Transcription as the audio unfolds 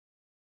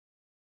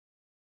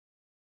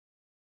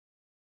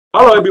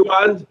Hello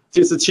everyone,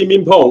 this is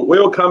Chi-Ming Peng.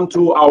 Welcome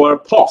to our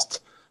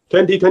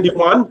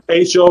post-2021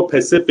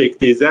 Asia-Pacific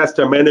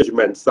Disaster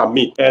Management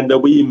Summit. And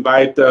we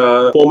invite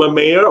the former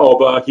mayor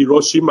of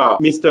Hiroshima,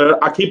 Mr.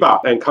 Akiba,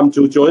 and come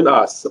to join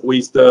us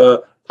with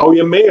the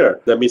Taoyuan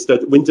mayor, the Mr.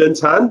郑文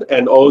燦,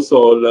 and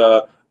also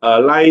the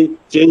赖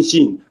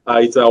Jianxin,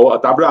 it's our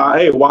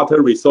WRA,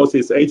 Water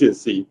Resources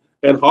Agency.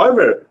 And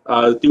however,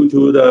 due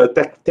to the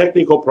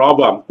technical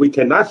problem, we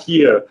cannot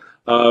hear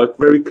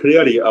very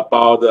clearly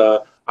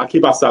about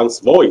Akiba-san's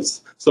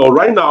voice. So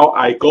right now,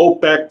 I go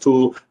back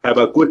to have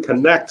a good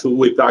connect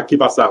with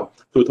Akiba-san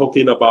to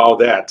talking about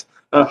that.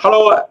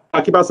 Hello,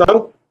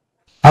 Akiba-san.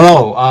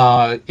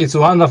 Hello. It's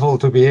wonderful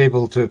to be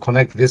able to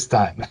connect this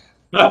time.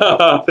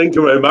 Thank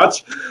you very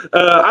much.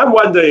 I'm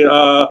wondering,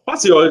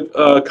 what's your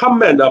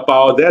comment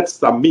about that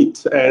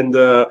summit? And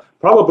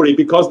probably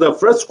because the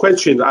first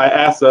question I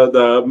asked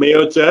the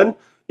Mayor Chen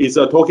is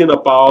talking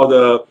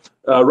about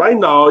right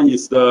now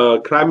is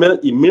the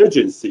climate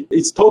emergency.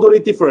 It's totally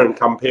different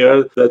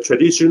compared to the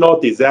traditional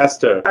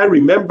disaster. I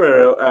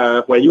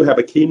remember when you have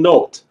a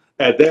keynote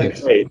at that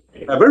day,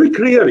 very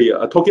clearly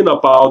talking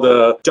about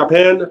the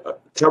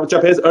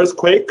Japan's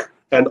earthquake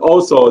and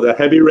also the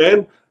heavy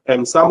rain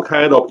and some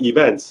kind of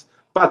events.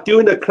 But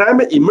during the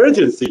climate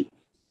emergency,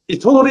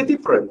 it's totally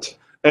different.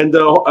 And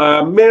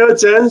Mayor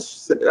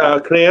Chen's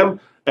claim,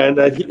 and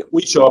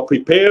we shall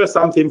prepare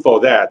something for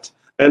that.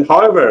 And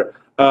however,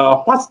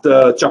 what's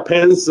the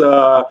Japan's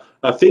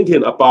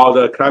thinking about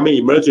the climate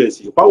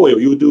emergency? What will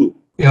you do?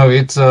 You know,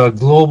 it's a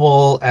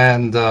global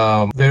and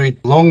very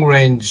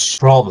long-range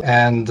problem.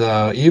 And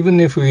even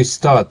if we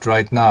start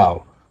right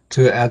now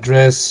to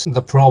address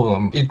the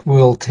problem, it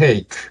will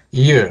take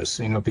years,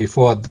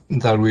 before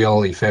the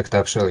real effect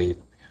actually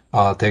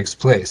takes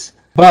place.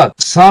 But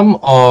some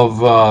of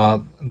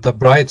the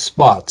bright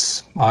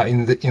spots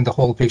in the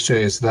whole picture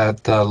is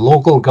that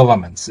local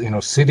governments,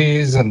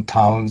 cities and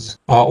towns,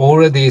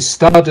 already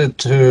started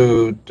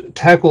to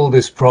tackle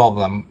this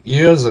problem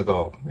years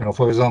ago.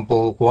 For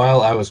example,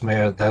 while I was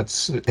mayor,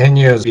 that's 10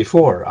 years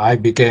before I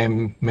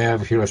became mayor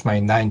of Hiroshima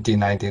in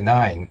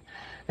 1999.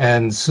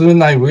 And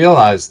soon I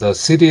realized that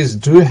cities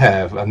do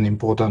have an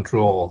important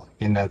role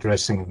in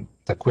addressing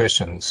the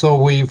question. So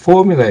we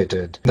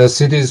formulated the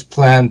city's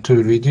plan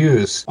to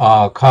reduce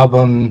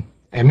carbon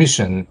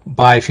emission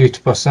by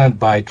 50%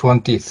 by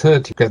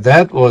 2030.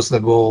 That was the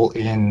goal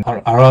in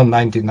around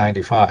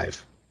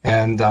 1995.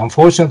 And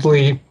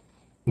unfortunately,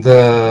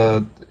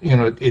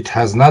 it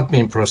has not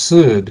been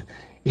pursued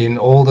in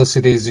all the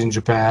cities in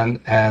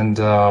Japan and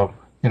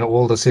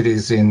all the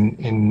cities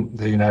in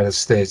the United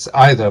States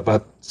either.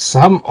 But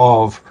some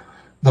of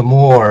the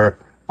more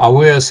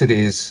aware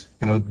cities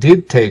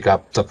did take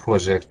up the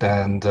project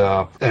and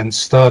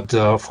start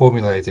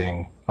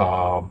formulating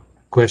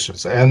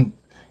questions. And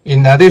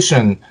in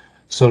addition,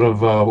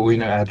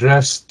 we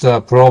addressed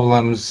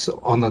problems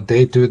on a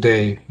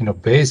day-to-day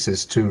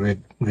basis to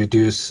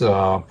reduce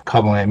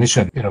carbon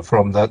emission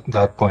from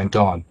that point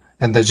on.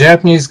 And the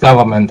Japanese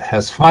government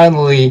has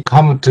finally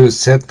come to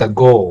set the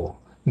goal,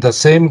 the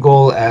same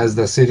goal as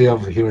the city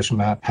of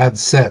Hiroshima had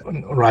set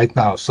right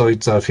now. So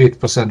it's a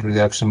 50%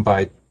 reduction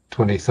by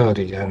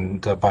 2030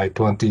 and by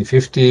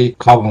 2050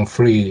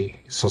 carbon-free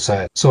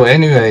society. So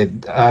anyway,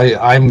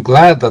 I'm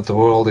glad that the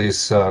world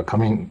is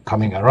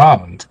coming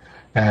around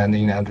and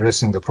in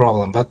addressing the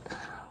problem. But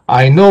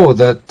I know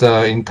that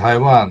in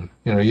Taiwan,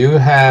 you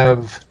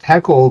have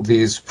tackled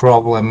these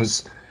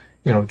problems,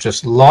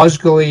 just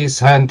logically,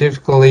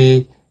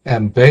 scientifically,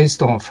 and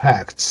based on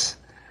facts.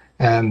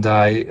 And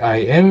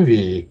I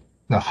envy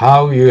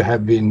how you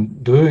have been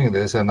doing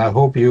this, and I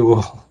hope you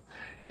will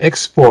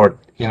export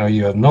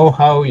your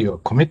know-how, your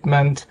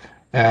commitment,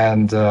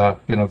 and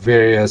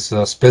various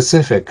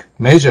specific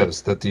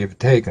measures that you've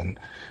taken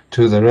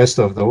to the rest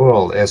of the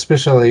world,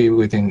 especially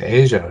within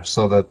Asia,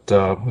 so that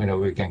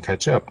we can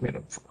catch up.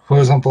 For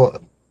example,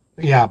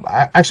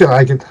 actually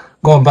I could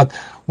go on, but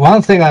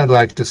one thing I'd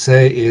like to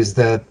say is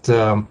that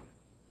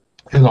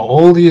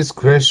all these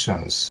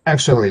questions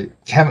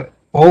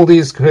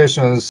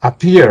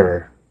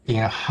appear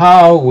in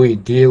how we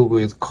deal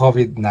with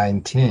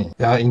COVID-19,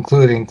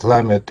 including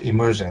climate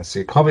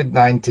emergency.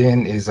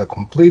 COVID-19 is a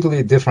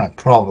completely different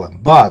problem,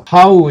 but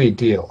how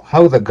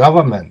the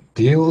government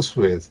deals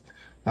with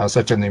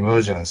such an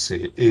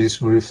emergency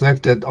is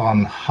reflected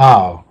on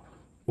how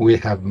we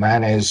have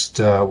managed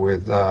the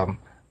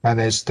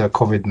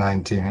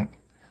COVID-19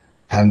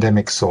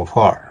 pandemic so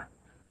far.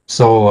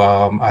 So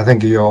I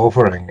think you're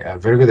offering a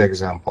very good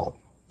example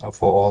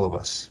for all of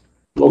us.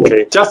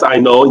 Okay, just I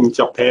know in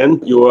Japan,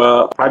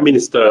 your prime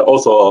minister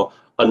also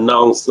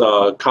announced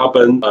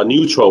carbon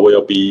neutral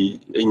will be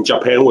in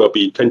Japan will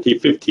be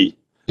 2050.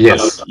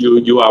 Yes,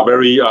 you are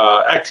very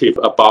active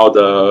about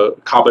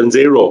carbon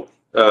zero.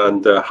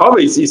 And however,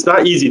 it's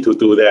not easy to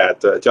do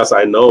that. Just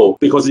I know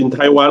because in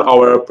Taiwan,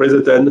 our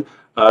president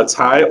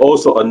Tsai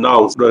also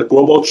announced the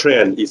global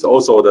trend is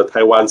also the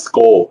Taiwan's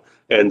goal,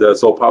 and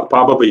so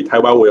probably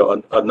Taiwan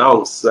will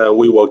announce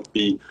we will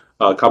be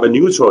carbon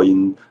neutral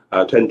in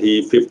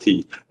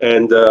 2050.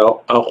 And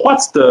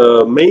what's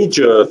the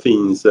major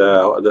things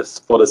for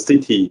the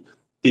city?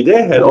 Did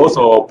they have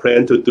also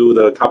plan to do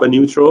the carbon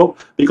neutral?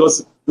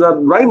 Because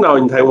right now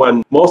in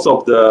Taiwan, most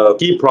of the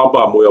key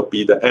problem will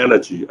be the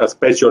energy,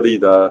 especially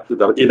the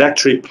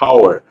electric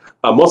power.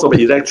 Most of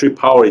the electric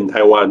power in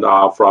Taiwan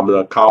are from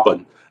the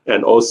carbon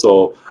and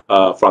also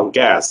from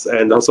gas.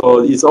 And also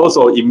it's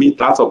also emit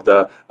lots of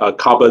the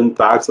carbon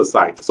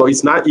dioxide. So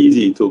it's not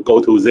easy to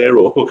go to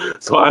zero.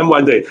 So I'm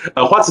wondering,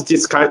 what's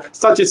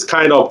such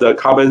kind of the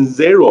carbon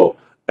zero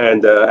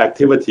and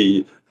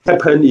activity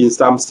happen in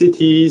some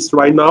cities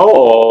right now,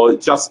 or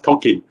just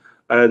talking?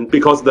 And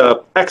because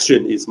the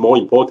action is more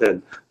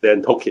important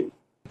than talking.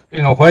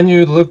 When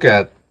you look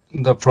at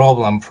the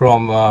problem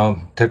from a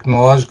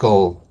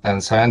technological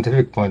and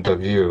scientific point of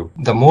view,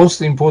 the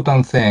most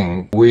important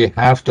thing we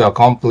have to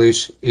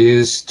accomplish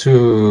is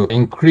to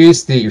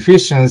increase the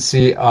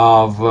efficiency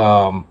of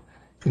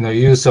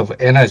use of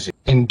energy.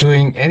 In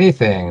doing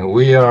anything,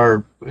 we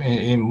are,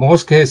 in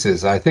most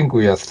cases, I think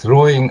we are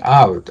throwing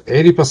out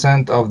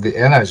 80% of the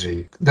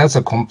energy. That's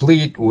a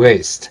complete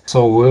waste.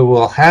 So we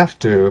will have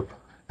to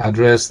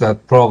address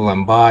that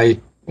problem by,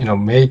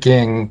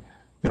 making,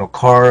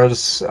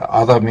 cars,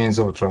 other means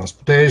of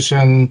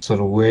transportation, sort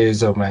of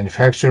ways of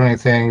manufacturing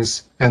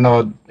things, and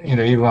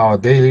even our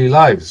daily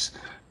lives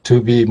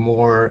to be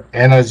more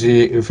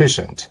energy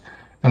efficient.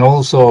 And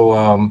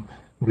also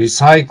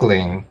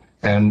recycling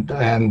and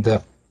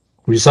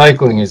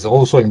recycling is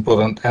also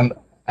important, and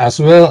as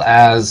well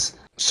as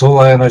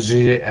solar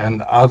energy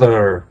and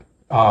other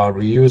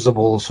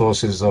reusable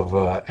sources of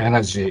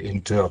energy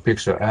into a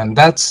picture. And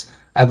that's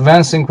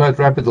advancing quite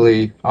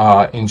rapidly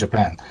in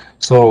Japan.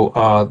 So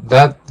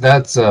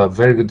that's a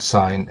very good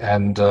sign,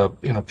 and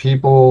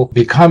people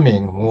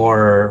becoming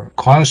more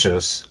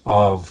conscious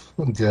of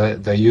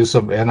the use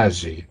of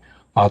energy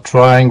are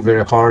trying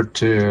very hard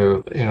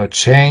to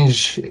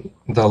change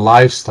the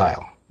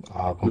lifestyle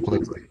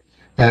completely.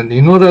 And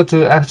in order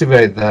to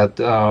activate that,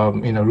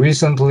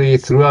 recently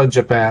throughout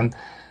Japan,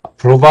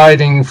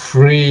 providing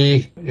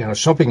free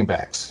shopping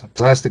bags,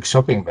 plastic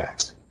shopping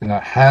bags,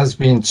 has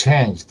been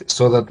changed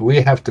so that we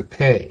have to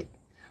pay.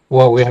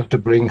 Well, we have to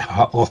bring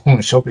our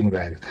own shopping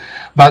bags.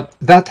 But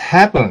that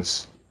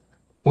happens,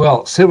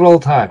 several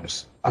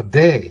times a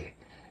day.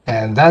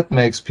 And that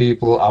makes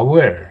people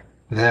aware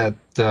that,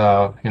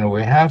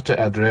 we have to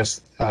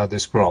address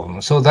this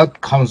problem. So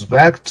that comes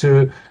back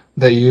to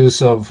the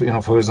use of,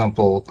 for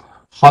example,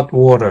 hot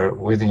water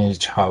within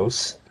each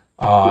house,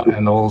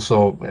 and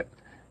also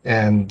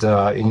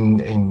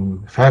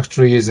in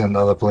factories and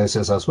other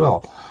places as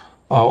well.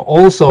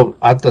 Also,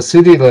 at the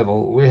city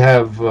level, we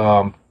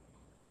have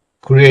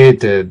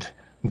created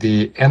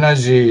the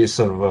energy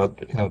sort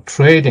of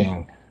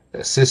trading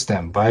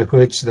system by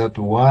which that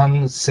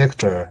one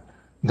sector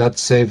that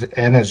saves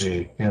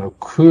energy,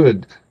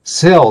 could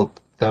sell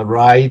the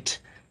right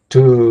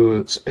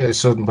to a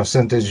certain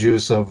percentage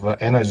use of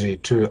energy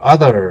to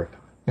other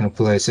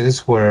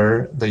places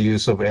where the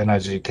use of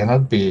energy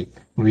cannot be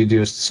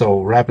reduced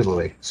so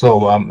rapidly. So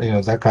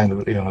that kind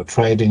of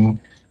trading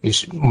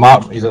is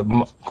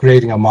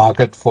creating a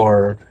market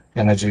for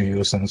energy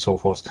use and so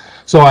forth.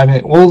 So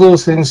all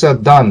those things are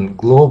done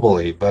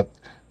globally, but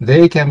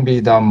they can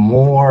be done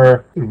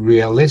more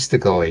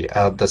realistically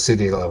at the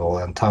city level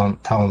and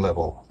town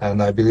level.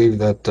 And I believe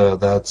that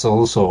that's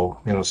also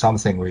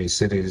something we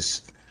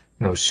cities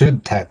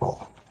should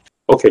tackle.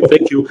 Okay,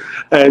 thank you.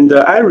 And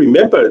I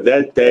remember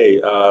that day,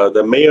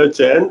 the Mayor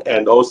Jen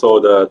and also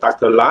the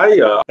Dr.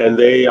 Lai, and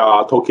they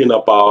are talking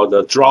about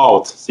the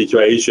drought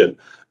situation.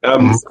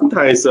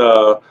 Sometimes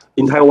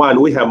in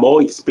Taiwan, we have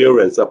more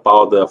experience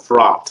about the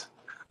flood,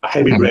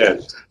 heavy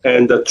rain,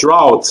 and the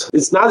drought.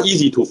 It's not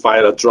easy to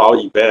find a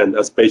drought event,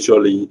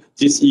 especially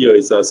this year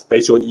is a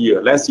special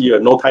year. Last year,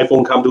 no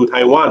typhoon come to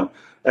Taiwan,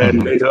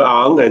 and later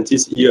on, and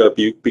this year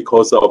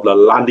because of the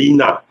La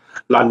Nina,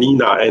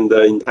 and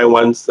in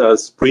Taiwan's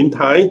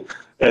springtime,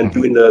 and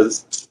during the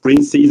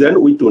spring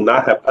season, we do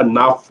not have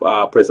enough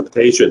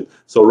precipitation.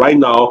 So right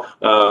now,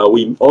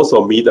 we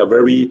also meet a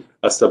very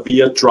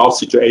severe drought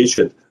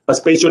situation,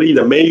 especially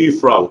the May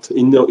front.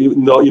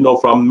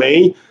 From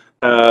May,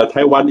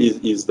 Taiwan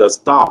is the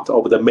start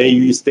of the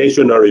May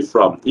stationary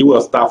front. It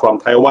will start from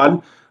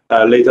Taiwan,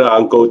 later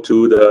on go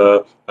to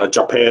the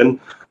Japan,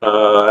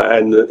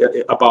 and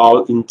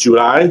about in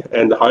July.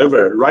 And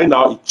however, right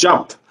now it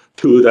jumped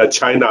to the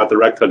China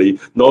directly,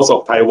 north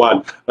of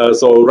Taiwan.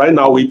 So right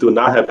now we do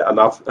not have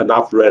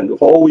enough rain.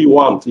 All we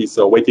want is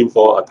waiting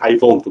for a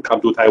typhoon to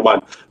come to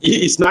Taiwan.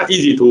 It's not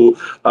easy to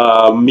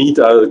meet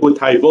a good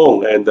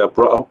typhoon and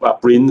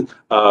bring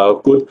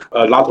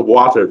a lot of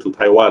water to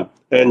Taiwan.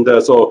 And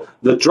so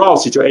the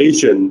drought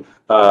situation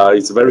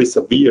is very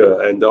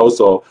severe, and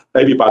also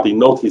everybody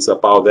notice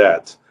about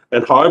that.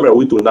 And however,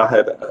 we do not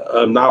have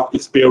enough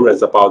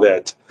experience about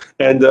that.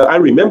 And I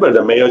remember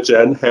the Mayor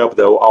Jen helped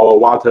our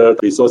water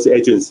resource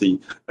agency,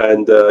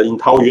 and in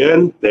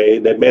Taoyuan, they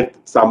made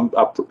some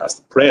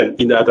plan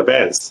in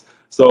advance.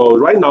 So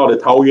right now, the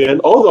Taoyuan,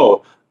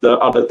 although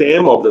the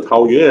dam of the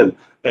Taoyuan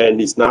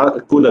and it's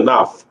not good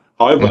enough,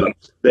 However,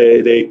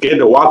 they get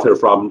the water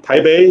from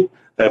Taipei,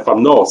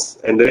 from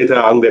north, and later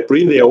on they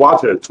bring their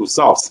water to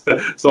south.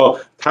 So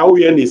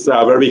Taoyuan is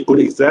a very good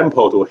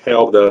example to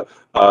help the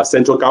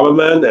central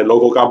government and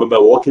local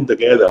government working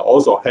together,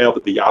 also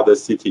help the other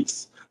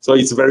cities. So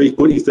it's a very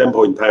good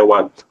example in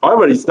Taiwan.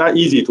 However, it's not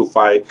easy to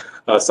find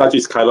such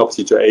kind of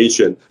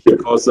situation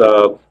because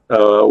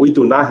we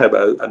do not have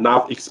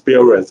enough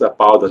experience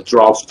about the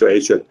drought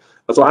situation.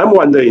 So I'm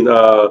wondering,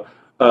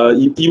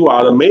 if you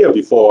are the mayor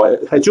before,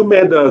 had you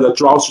met the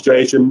drought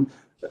situation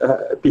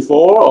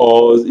before,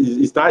 or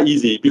it's not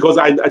easy? Because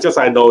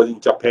I know in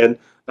Japan,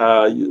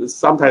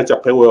 sometimes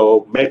Japan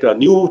will make a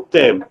new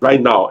dam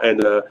right now,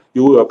 and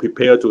you will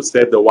prepare to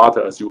save the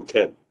water as you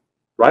can,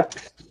 right?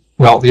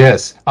 Well,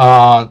 yes,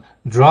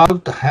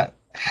 drought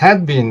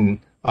had been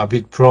a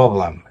big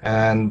problem,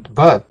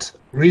 but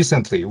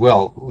recently,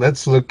 well,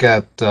 let's look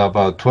at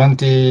about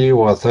 20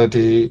 or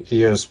 30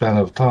 years span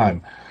of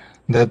time,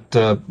 that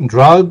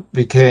drought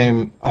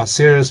became a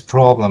serious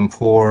problem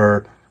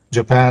for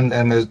Japan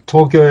and the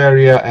Tokyo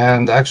area,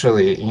 and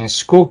actually in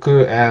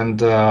Shikoku and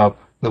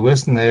the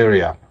western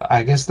area.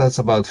 I guess that's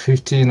about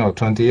 15 or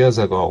 20 years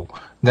ago.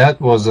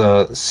 That was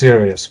a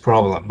serious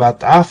problem.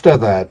 But after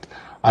that,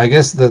 I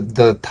guess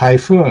the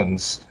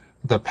typhoons,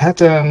 the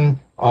pattern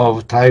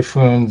of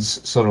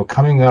typhoons sort of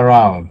coming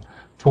around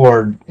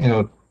for,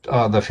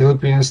 the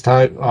Philippines,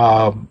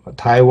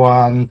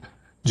 Taiwan,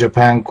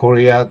 Japan,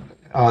 Korea,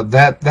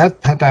 that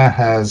pattern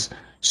has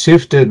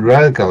shifted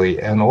radically,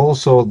 and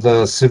also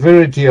the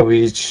severity of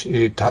each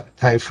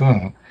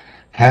typhoon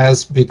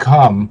has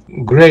become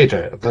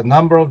greater. The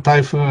number of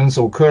typhoons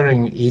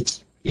occurring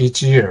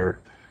each year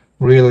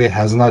really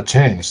has not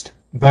changed,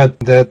 but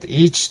that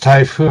each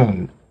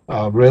typhoon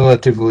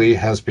relatively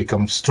has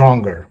become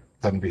stronger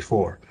than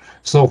before.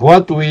 So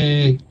what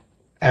we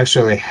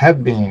actually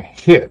had been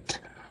hit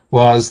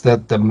was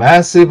that the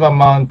massive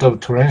amount of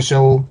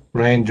torrential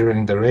rain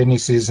during the rainy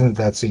season,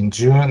 that's in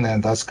June,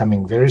 and that's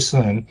coming very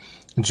soon,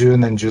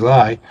 June and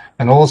July,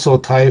 and also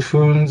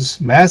typhoons,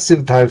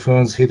 massive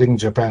typhoons hitting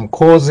Japan,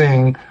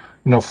 causing,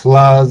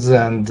 floods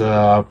and,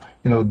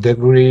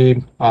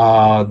 debris,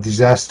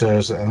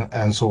 disasters,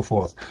 and so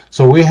forth.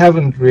 So we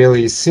haven't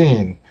really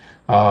seen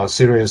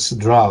serious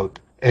drought,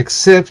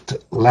 except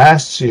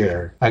last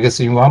year. I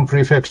guess in one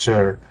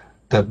prefecture,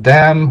 the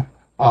dam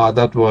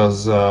that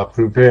was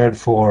prepared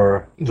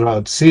for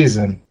drought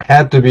season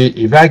had to be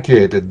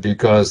evacuated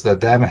because the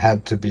dam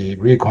had to be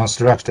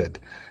reconstructed.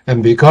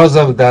 And because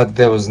of that,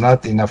 there was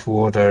not enough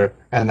water.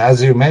 And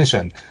as you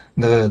mentioned,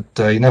 the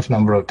enough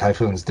number of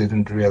typhoons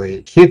didn't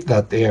really hit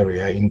that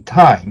area in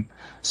time.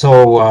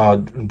 So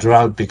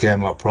drought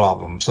became a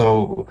problem.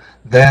 So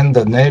then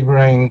the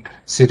neighboring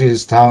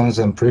cities, towns,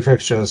 and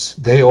prefectures,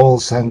 they all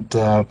sent,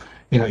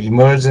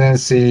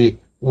 emergency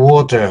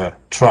water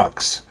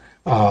trucks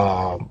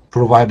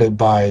provided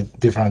by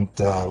different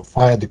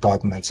fire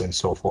departments and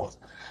so forth.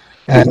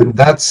 And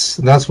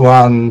that's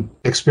one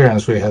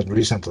experience we had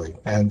recently,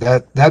 and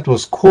that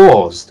was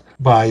caused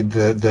by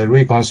the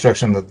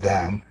reconstruction of the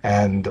dam,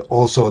 and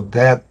also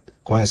that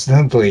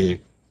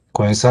coincidentally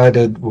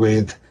coincided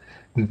with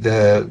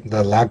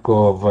the lack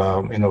of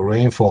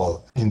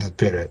rainfall in that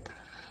period.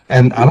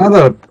 And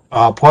another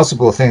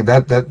possible thing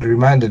that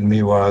reminded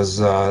me was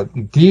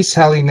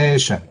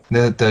desalination.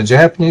 The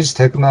Japanese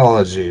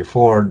technology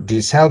for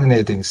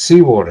desalinating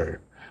seawater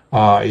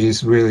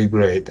is really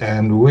great,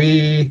 and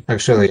we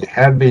actually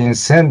have been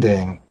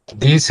sending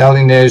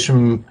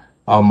desalination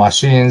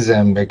machines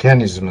and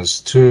mechanisms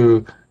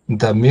to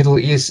the Middle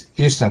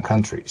Eastern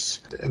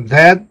countries.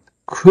 That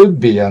could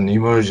be an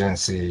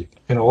emergency.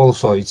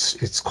 Also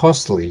it's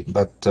costly,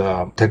 but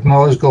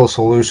technological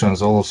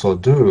solutions also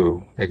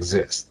do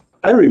exist.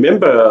 I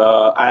remember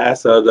I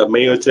asked the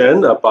Mayor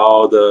Chen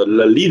about the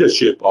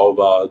leadership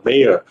of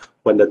mayor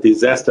when the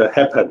disaster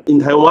happened. In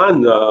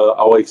Taiwan,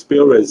 our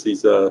experience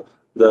is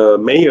the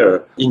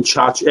mayor in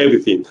charge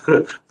everything.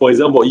 For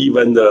example,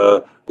 even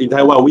in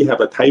Taiwan, we have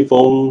a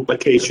typhoon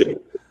vacation.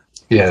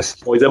 Yes.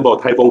 For example,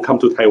 typhoon come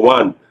to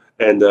Taiwan,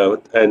 and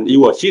it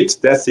will hit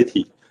that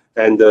city.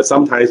 And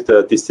sometimes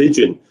the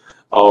decision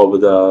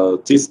of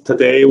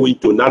today we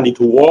do not need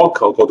to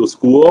work or go to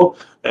school,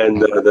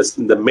 and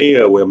the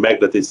mayor will make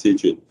the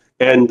decision.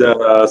 And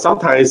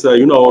sometimes,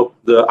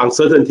 the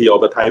uncertainty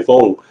of the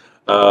typhoon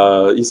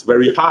is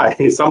very high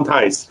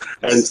sometimes.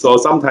 And so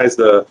sometimes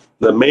the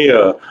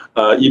mayor,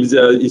 if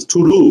it's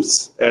too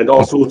loose and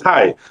also too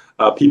tight,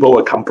 people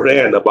will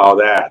complain about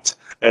that.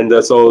 And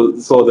so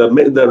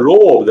the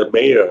role of the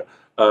mayor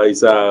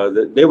is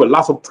there were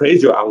lots of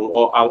pressure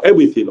on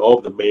everything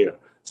of the mayor.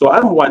 So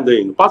I'm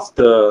wondering, what's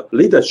the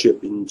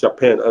leadership in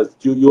Japan?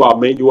 You are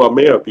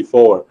mayor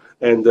before,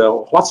 and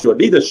what's your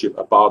leadership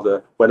about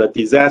when a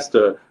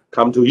disaster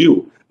come to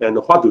you, and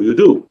what do you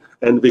do?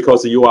 And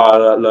because you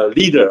are a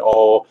leader,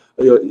 or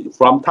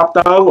from top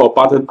down or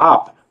bottom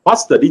up,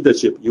 what's the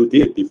leadership you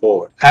did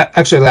before?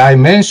 Actually, I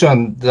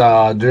mentioned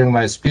during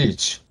my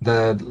speech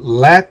the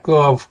lack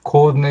of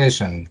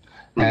coordination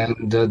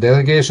And the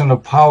delegation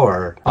of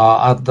power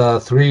at the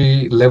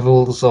three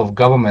levels of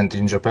government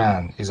in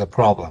Japan is a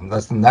problem.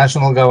 That's the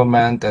national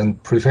government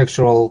and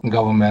prefectural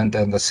government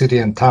and the city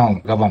and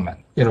town government.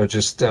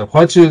 Just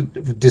what you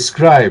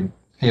describe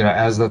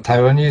as the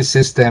Taiwanese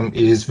system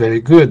is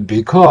very good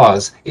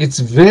because it's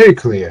very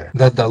clear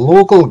that the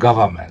local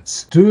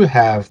governments do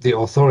have the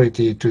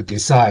authority to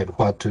decide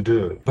what to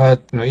do.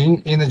 But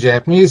in the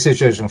Japanese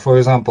situation, for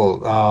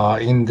example,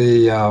 in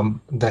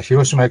the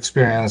Hiroshima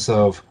experience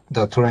of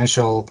the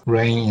torrential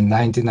rain in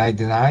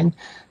 1999,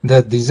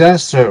 the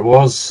disaster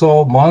was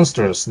so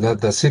monstrous that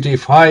the city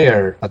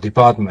fire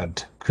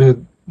department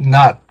could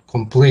not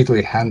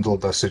completely handle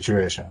the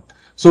situation.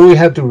 So we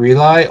had to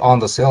rely on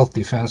the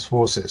self-defense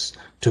forces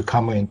to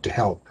come in to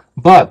help.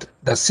 But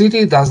the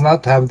city does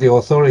not have the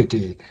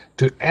authority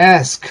to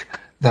ask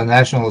the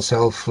national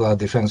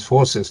self-defense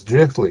forces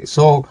directly.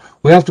 So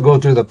we have to go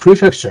to the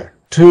prefecture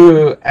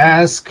to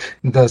ask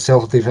the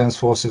self-defense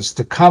forces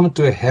to come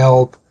to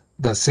help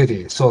the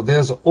city. So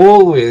there's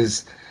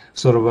always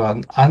sort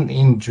of an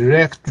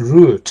indirect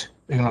route,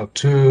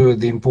 to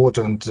the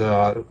important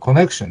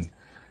connection.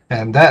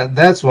 And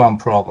that's one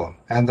problem.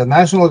 And the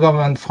national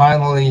government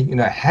finally,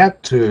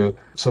 had to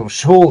sort of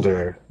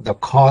shoulder the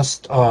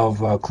cost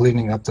of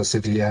cleaning up the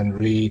city and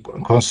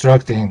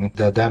reconstructing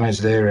the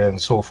damaged area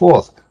and so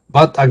forth.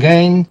 But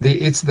again,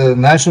 it's the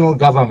national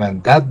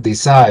government that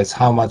decides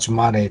how much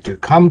money to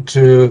come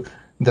to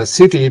the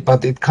city,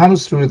 but it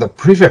comes through the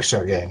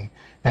prefecture again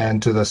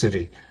and to the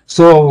city.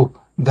 So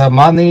the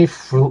money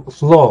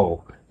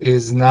flow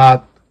is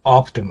not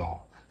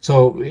optimal.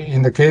 So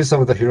in the case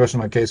of the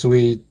Hiroshima case,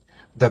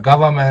 the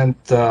government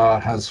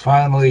has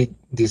finally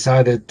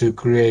decided to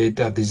create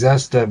a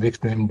disaster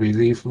victim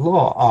relief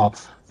law,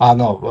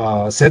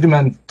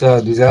 sediment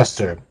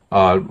disaster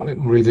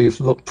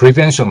relief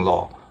prevention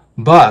law.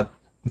 But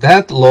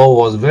that law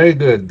was very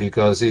good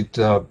because it,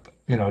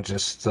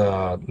 just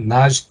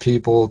nudged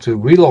people to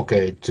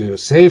relocate to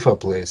safer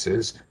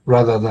places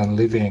rather than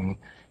living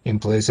in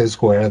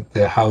places where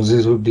their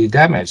houses would be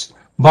damaged.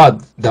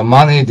 But the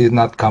money did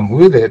not come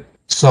with it.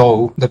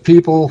 So the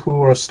people who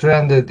were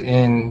stranded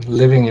in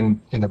living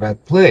in a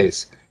bad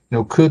place,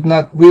 could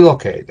not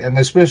relocate, and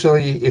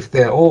especially if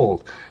they're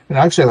old. And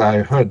actually,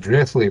 I heard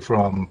directly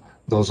from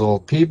those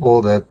old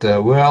people that,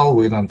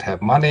 we don't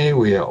have money,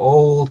 we are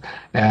old,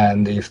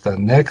 and if the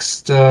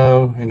next,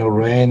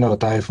 rain or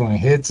typhoon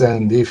hits,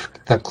 and if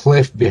the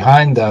cliff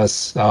behind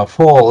us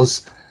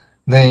falls,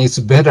 then it's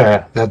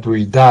better that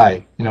we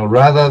die,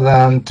 rather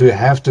than to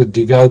have to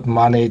dig out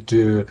money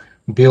to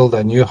build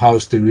a new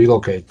house to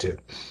relocate to.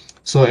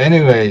 So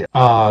anyway,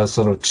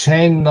 sort of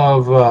chain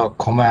of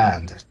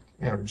command,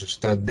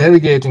 just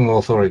delegating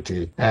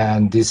authority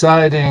and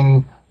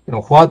deciding,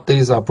 what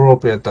is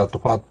appropriate at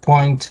what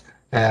point,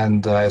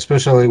 and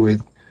especially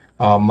with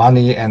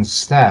money and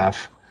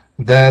staff,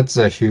 that's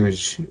a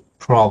huge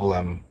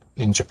problem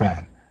in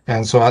Japan.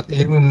 And so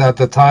even at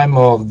the time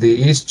of the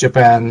East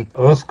Japan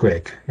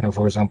earthquake,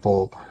 for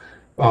example,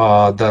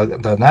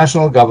 the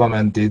national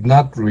government did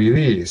not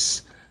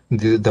release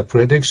the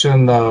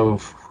prediction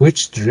of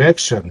which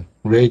direction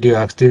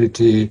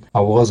radioactivity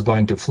was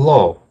going to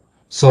flow.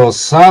 So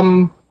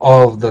some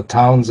of the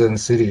towns and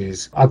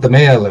cities at the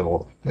mayor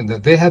level,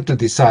 they had to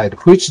decide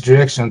which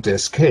direction to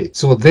escape.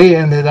 So they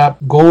ended up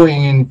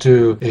going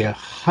into a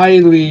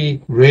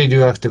highly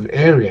radioactive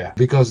area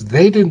because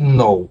they didn't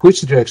know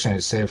which direction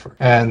is safer.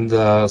 And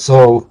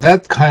so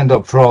that kind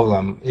of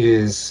problem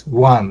is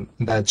one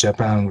that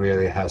Japan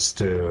really has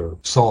to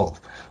solve.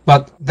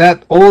 But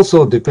that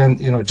also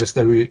depends,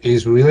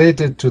 is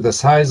related to the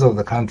size of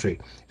the country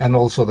and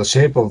also the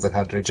shape of the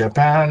country.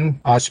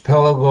 Japan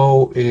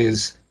archipelago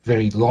is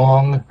very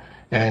long,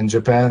 and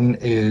Japan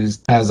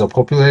has a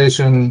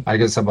population, I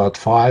guess, about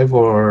 5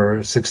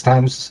 or 6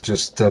 times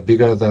just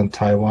bigger than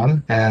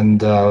Taiwan.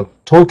 And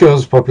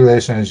Tokyo's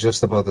population is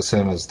just about the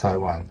same as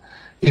Taiwan.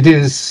 It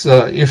is,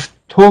 if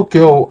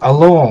Tokyo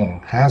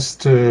alone has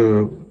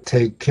to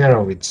take care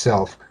of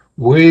itself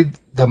with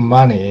the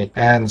money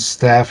and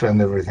staff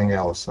and everything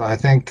else, I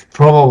think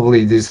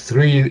probably this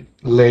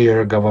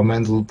 3-layer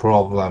governmental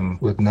problem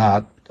would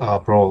not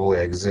probably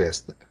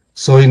exist.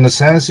 So in a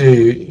sense,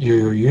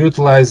 you're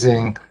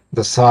utilizing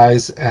the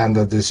size and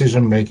the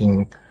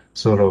decision-making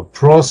sort of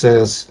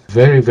process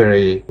very,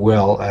 very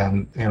well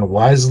and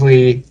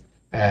wisely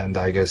and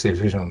I guess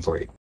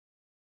efficiently.